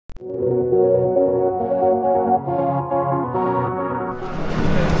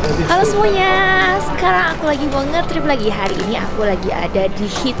sekarang aku lagi mau nge-trip lagi. Hari ini aku lagi ada di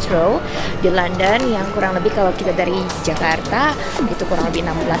Heathrow di London, yang kurang lebih kalau kita dari Jakarta itu kurang lebih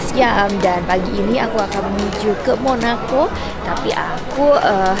 16 jam. Dan pagi ini aku akan menuju ke Monaco, tapi aku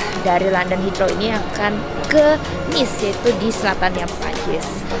dari London Heathrow ini akan ke Nice, yaitu di selatannya Prancis.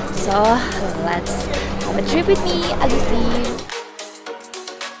 So let's have a trip with me, Agustin.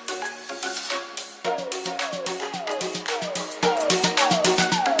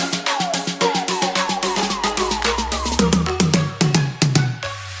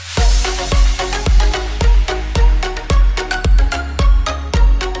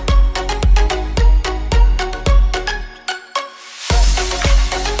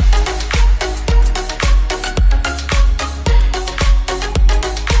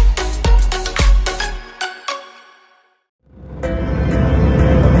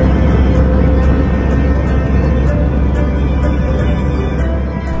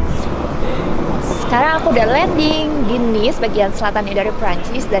 Sekarang aku udah landing di Nice, bagian selatannya dari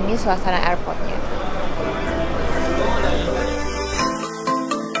Prancis, dan ini suasana airportnya.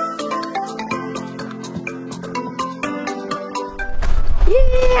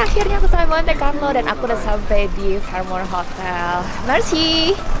 Yeay, akhirnya aku sampai Monte Carlo dan aku udah sampai di Fairmont Hotel.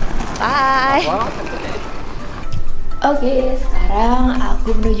 Merci, bye. Oke, sekarang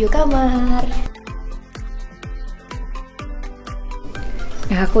aku menuju kamar.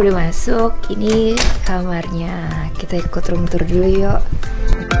 Nah, aku udah masuk, ini kamarnya. Kita ikut room tour dulu yuk.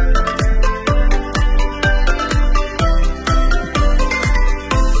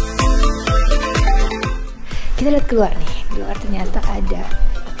 Kita lihat keluar nih, di luar ternyata ada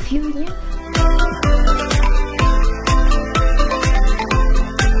view-nya.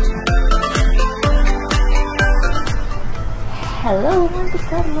 Halo Monte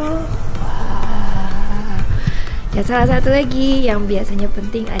Carlo. Dan salah satu lagi yang biasanya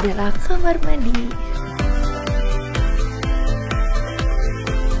penting adalah kamar mandi.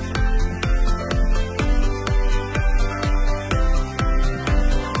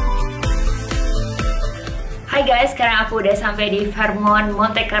 Hai guys, sekarang aku udah sampai di Fairmont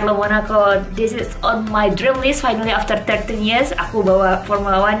Monte Carlo, Monaco. This is on my dream list. Finally after 13 years aku bawa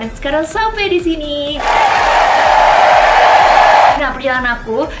Formula One dan sekarang sampai di sini. Nah, perjalanan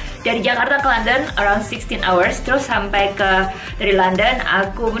aku dari Jakarta ke London around 16 hours, terus sampai ke dari London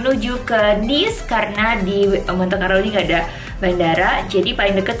aku menuju ke Nice karena di Monte Carlo ini nggak ada bandara, jadi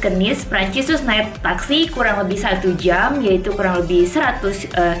paling deket ke Nice, Prancis. Terus naik taksi kurang lebih 1 jam, yaitu kurang lebih 100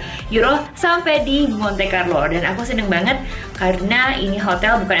 euro sampai di Monte Carlo. Dan aku seneng banget karena ini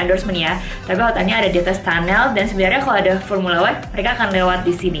hotel bukan endorsement ya, tapi hotelnya ada di atas tunnel, dan sebenarnya kalau ada Formula One mereka akan lewat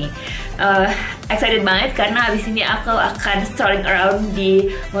di sini. Excited banget karena abis ini aku akan strolling around di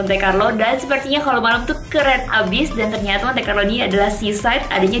Monte Carlo, dan sepertinya kalau malam tuh keren abis. Dan ternyata Monte Carlo ini adalah seaside,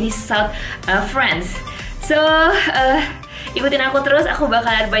 adanya di South France. So ikutin aku terus, aku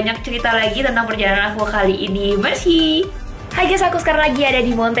bakalan banyak cerita lagi tentang perjalanan aku kali ini. Merci. Hai guys, aku sekarang lagi ada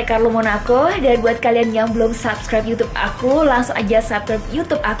di Monte Carlo, Monaco. Dan buat kalian yang belum subscribe YouTube aku, langsung aja subscribe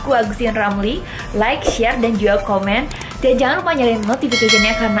YouTube aku, Agustin Ramli. Like, share, dan juga komen. Dan jangan lupa nyalain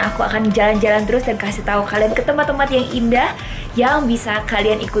notification-nya karena aku akan jalan-jalan terus dan kasih tahu kalian ke tempat-tempat yang indah yang bisa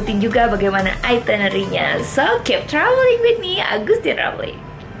kalian ikutin juga bagaimana itinerary-nya. So keep traveling with me, Agustin Ramli.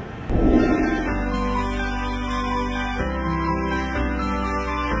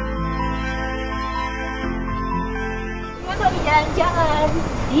 Lagi jalan-jalan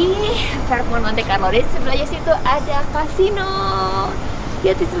di Fairmont Monte Carlo. Di sebelahnya situ ada kasino.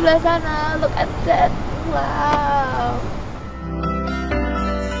 Lihat di sebelah sana, look at that. Wow.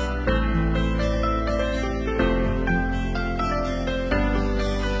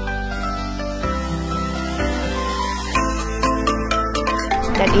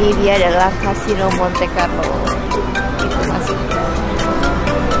 Dan ini dia adalah kasino Monte Carlo. Itu masuknya.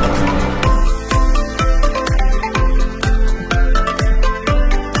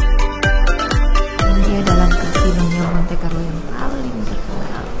 Monte Carlo yang paling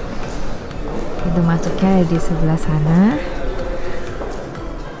terkenal. Pintu masuknya ada di sebelah sana.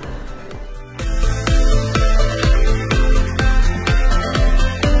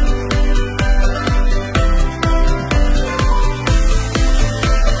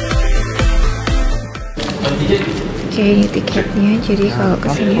 Oke, ini tiketnya. Jadi kalau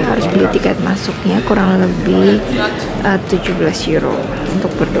kesini harus beli tiket masuknya kurang lebih 17 euro untuk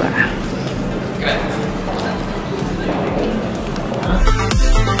berdua.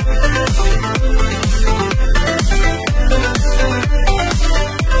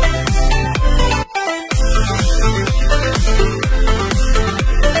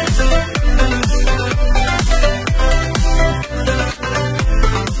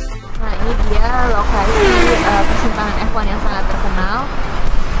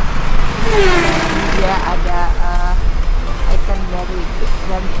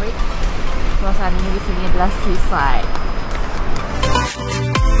 Grandprix. Suasananya di sini adalah seaside.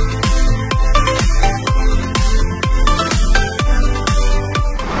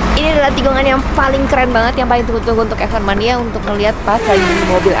 Ini adalah tikungan yang paling keren banget, yang paling tunggu-tunggu untuk F1 Mania, untuk ngelihat pas lagi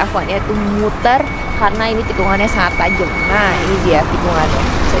mobil F1-nya itu muter, karena ini tikungannya sangat tajam. Nah, ini dia tikungannya,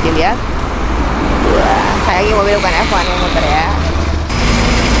 bisa dilihat. Wah, sayangnya mobil bukan F1 yang muter ya.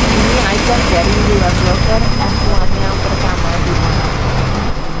 Ini ajang dari vlogger F1 yang pertama di Monaco.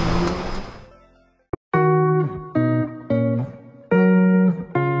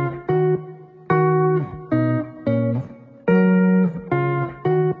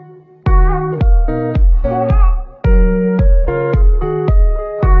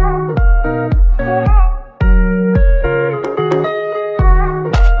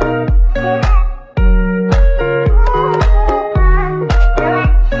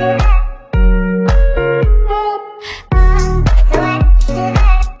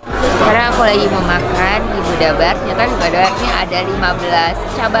 Lagi mau makan di Budabar, ternyata di Budabarnya ada 15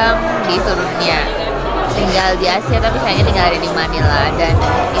 cabang di serunya. Tinggal di Asia, tapi sayangnya tinggal ada di Manila. Dan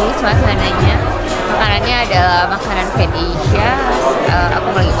ini suasananya, makanannya adalah makanan Indonesia. Aku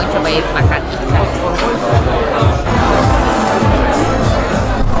lagi mau cobain makan ikan.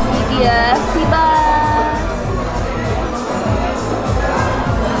 Ini dia Siba.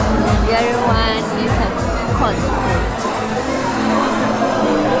 The other one is a corn.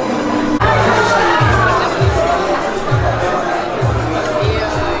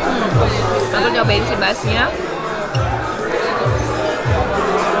 Aku nyobain si basnya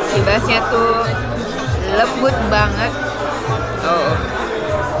tuh lembut banget.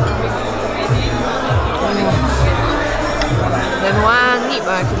 Dan wangi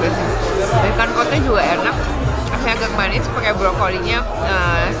banget si basnya. Ikan kotnya juga enak, rasanya agak manis, pakai brokolinya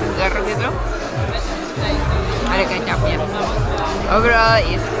segar gitu, ada kecapnya. Overall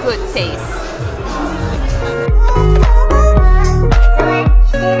is good taste.